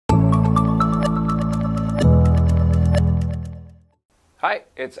Hi,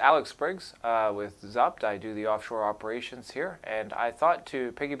 it's Alex Briggs with Zupt. I do the offshore operations here, and I thought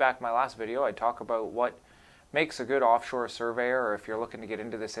to piggyback my last video, I'd talk about what makes a good offshore surveyor, or if you're looking to get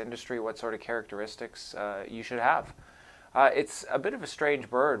into this industry, what sort of characteristics you should have. It's a bit of a strange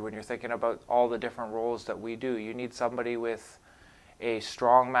bird when you're thinking about all the different roles that we do. You need somebody with a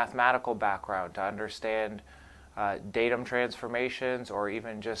strong mathematical background to understand datum transformations, or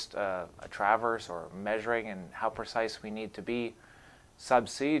even just a traverse or measuring and how precise we need to be.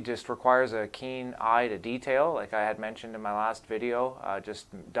 Subsea just requires a keen eye to detail, like I had mentioned in my last video, just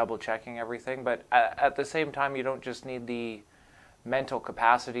double checking everything. But at the same time, you don't just need the mental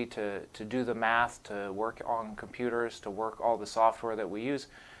capacity to do the math, to work on computers, to work all the software that we use.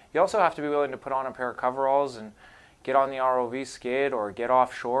 You also have to be willing to put on a pair of coveralls and get on the ROV skid or get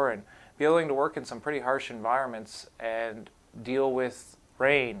offshore and be willing to work in some pretty harsh environments and deal with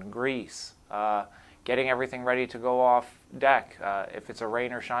rain, grease, getting everything ready to go off deck. If it's a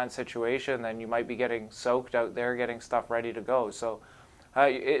rain or shine situation, then you might be getting soaked out there, getting stuff ready to go. So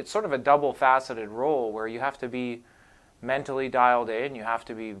it's sort of a double-faceted role where you have to be mentally dialed in, you have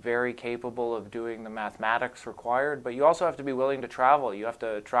to be very capable of doing the mathematics required, but you also have to be willing to travel. You have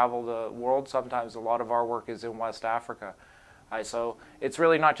to travel the world. Sometimes a lot of our work is in West Africa. So it's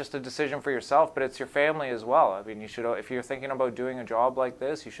really not just a decision for yourself, but it's your family as well. I mean, you should, if you're thinking about doing a job like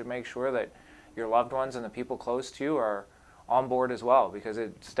this, you should make sure that your loved ones and the people close to you are on board as well, because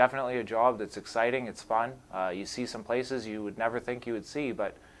it's definitely a job that's exciting, it's fun. You see some places you would never think you would see,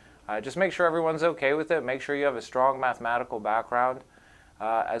 but just make sure everyone's okay with it. Make sure you have a strong mathematical background,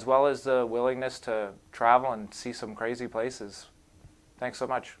 as well as the willingness to travel and see some crazy places. Thanks so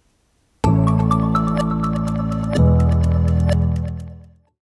much.